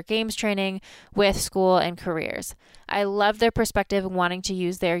balance their games training with school and careers. I love their perspective and wanting to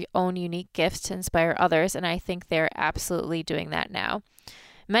use their own unique gifts to inspire others, and I think they're absolutely doing that now.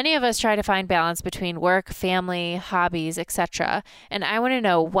 Many of us try to find balance between work, family, hobbies, etc., and I want to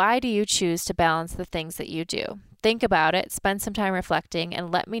know, why do you choose to balance the things that you do? Think about it, spend some time reflecting,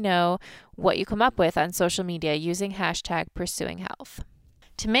 and let me know what you come up with on social media using #PursuingHealth.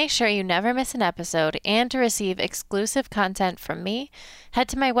 To make sure you never miss an episode and to receive exclusive content from me, head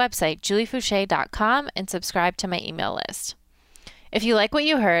to my website, juliefoucher.com, and subscribe to my email list. If you like what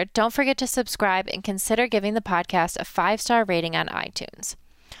you heard, don't forget to subscribe and consider giving the podcast a 5-star rating on iTunes.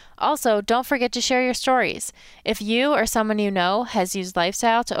 Also, don't forget to share your stories. If you or someone you know has used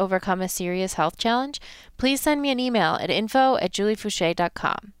Lifestyle to overcome a serious health challenge, please send me an email at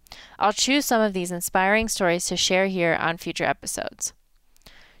info@juliefoucher.com. I'll choose some of these inspiring stories to share here on future episodes.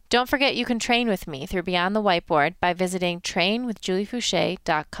 Don't forget you can train with me through Beyond the Whiteboard by visiting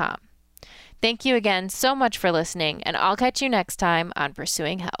trainwithjuliefoucher.com. Thank you again so much for listening, and I'll catch you next time on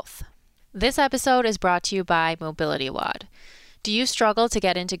Pursuing Health. This episode is brought to you by Mobility WOD. Do you struggle to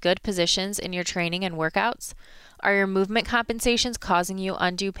get into good positions in your training and workouts? Are your movement compensations causing you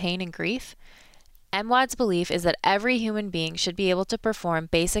undue pain and grief? MWOD's belief is that every human being should be able to perform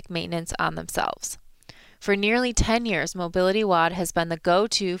basic maintenance on themselves. For nearly 10 years, Mobility WOD has been the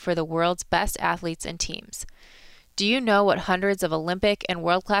go-to for the world's best athletes and teams. Do you know what hundreds of Olympic and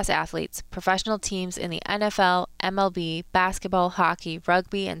world-class athletes, professional teams in the NFL, MLB, basketball, hockey,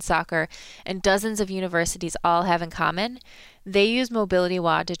 rugby, and soccer, and dozens of universities all have in common? They use Mobility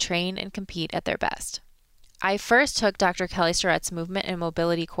WOD to train and compete at their best. I first took Dr. Kelly Starrett's movement and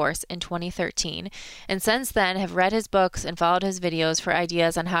mobility course in 2013, and since then have read his books and followed his videos for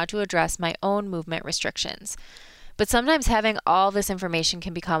ideas on how to address my own movement restrictions. But sometimes having all this information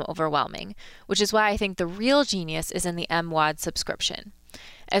can become overwhelming, which is why I think the real genius is in the MWOD subscription.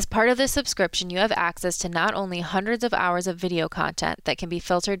 As part of this subscription, you have access to not only hundreds of hours of video content that can be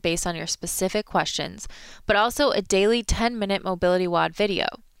filtered based on your specific questions, but also a daily 10-minute Mobility WOD video.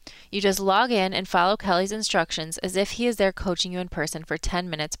 You just log in and follow Kelly's instructions as if he is there coaching you in person for 10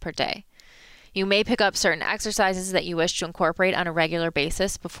 minutes per day. You may pick up certain exercises that you wish to incorporate on a regular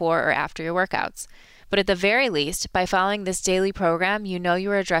basis before or after your workouts. But at the very least, by following this daily program, you know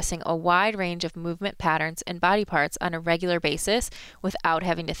you are addressing a wide range of movement patterns and body parts on a regular basis without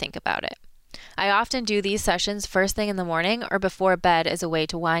having to think about it. I often do these sessions first thing in the morning or before bed as a way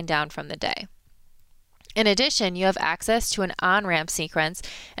to wind down from the day. In addition, you have access to an on-ramp sequence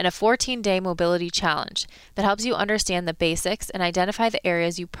and a 14-day mobility challenge that helps you understand the basics and identify the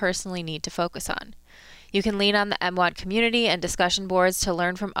areas you personally need to focus on. You can lean on the MWOD community and discussion boards to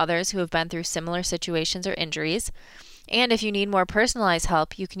learn from others who have been through similar situations or injuries. And if you need more personalized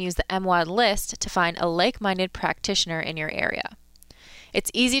help, you can use the MWOD list to find a like-minded practitioner in your area. It's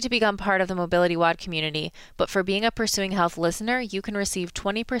easy to become part of the Mobility WOD community, but for being a Pursuing Health listener, you can receive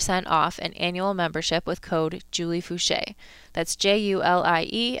 20% off an annual membership with code Julie Foucher. That's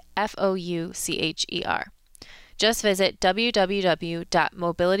JULIEFOUCHER. Just visit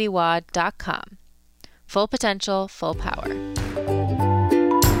www.mobilitywod.com. Full potential, full power.